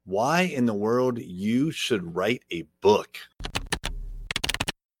why in the world you should write a book.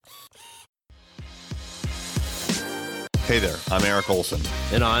 Hey there, I'm Eric Olson.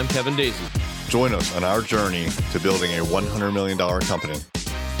 And I'm Kevin Daisy. Join us on our journey to building a $100 million company.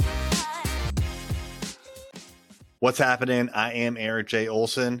 What's happening? I am Eric J.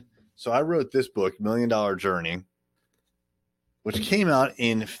 Olson. So I wrote this book, $1 Million Journey, which came out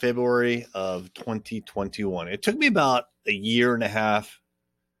in February of 2021. It took me about a year and a half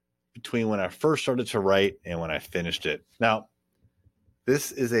between when I first started to write and when I finished it. Now,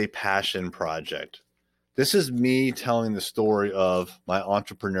 this is a passion project. This is me telling the story of my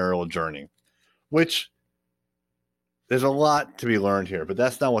entrepreneurial journey, which there's a lot to be learned here, but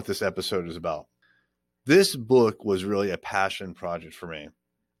that's not what this episode is about. This book was really a passion project for me.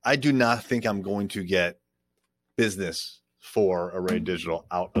 I do not think I'm going to get business for Array Digital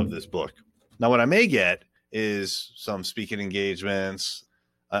out of this book. Now, what I may get is some speaking engagements.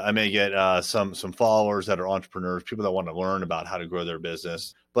 I may get some followers that are entrepreneurs, people that want to learn about how to grow their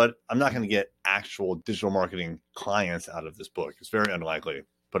business, but I'm not going to get actual digital marketing clients out of this book. It's very unlikely,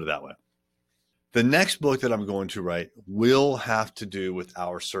 put it that way. The next book that I'm going to write will have to do with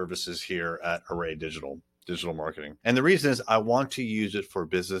our services here at Array Digital Marketing. And the reason is I want to use it for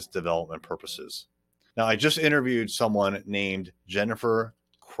business development purposes. Now, I just interviewed someone named Jennifer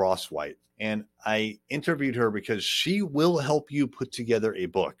Crosswhite, and I interviewed her because she will help you put together a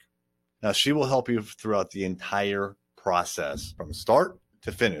book. Now, she will help you throughout the entire process from start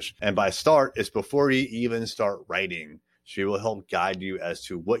to finish. And by start, it's before you even start writing. She will help guide you as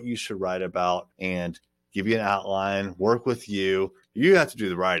to what you should write about and give you an outline, work with you. You have to do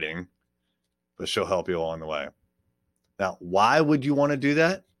the writing, but she'll help you along the way. Now, why would you want to do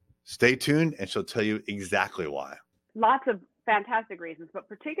that? Stay tuned and she'll tell you exactly why. Lots of fantastic reasons, but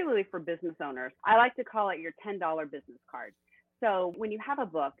particularly for business owners, I like to call it your $10 business card. So when you have a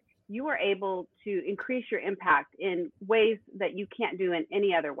book, you are able to increase your impact in ways that you can't do in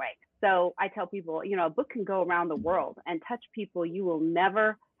any other way. So I tell people, a book can go around the world and touch people you will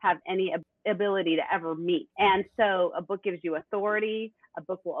never have any ability to ever meet. And so a book gives you authority. A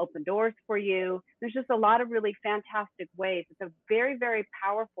book will open doors for you. There's just a lot of really fantastic ways. It's a very, very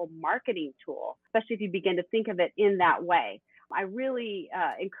powerful marketing tool, especially if you begin to think of it in that way. I really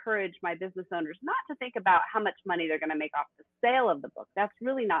encourage my business owners not to think about how much money they're going to make off the sale of the book. That's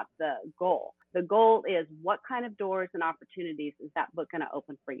really not the goal. The goal is what kind of doors and opportunities is that book going to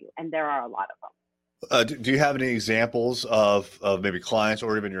open for you? And there are a lot of them. Do you have any examples of maybe clients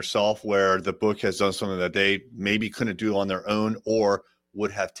or even yourself where the book has done something that they maybe couldn't do on their own or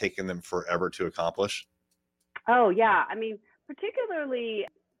would have taken them forever to accomplish? Oh, yeah. I mean, particularly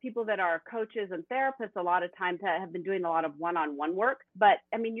people that are coaches and therapists a lot of times have been doing a lot of one-on-one work. But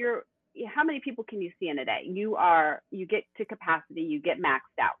I mean, how many people can you see in a day? You get to capacity, you get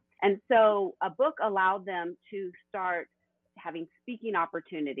maxed out. And so a book allowed them to start having speaking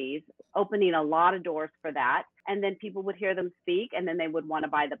opportunities, opening a lot of doors for that. And then people would hear them speak and then they would want to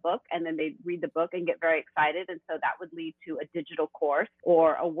buy the book and then they'd read the book and get very excited. And so that would lead to a digital course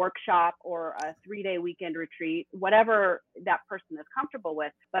or a workshop or a 3-day weekend retreat, whatever that person is comfortable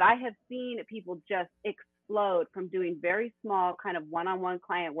with. But I have seen people just explode from doing very small kind of one-on-one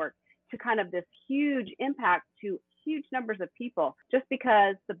client work to kind of this huge impact to huge numbers of people just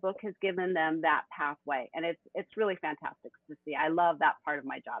because the book has given them that pathway. And it's really fantastic to see. I love that part of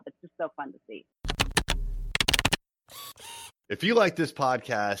my job. It's just so fun to see. If you like this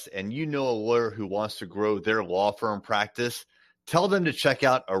podcast and you know a lawyer who wants to grow their law firm practice, tell them to check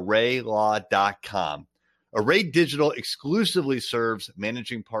out ArrayLaw.com. Array Digital exclusively serves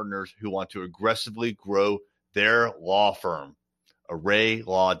managing partners who want to aggressively grow their law firm.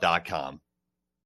 ArrayLaw.com.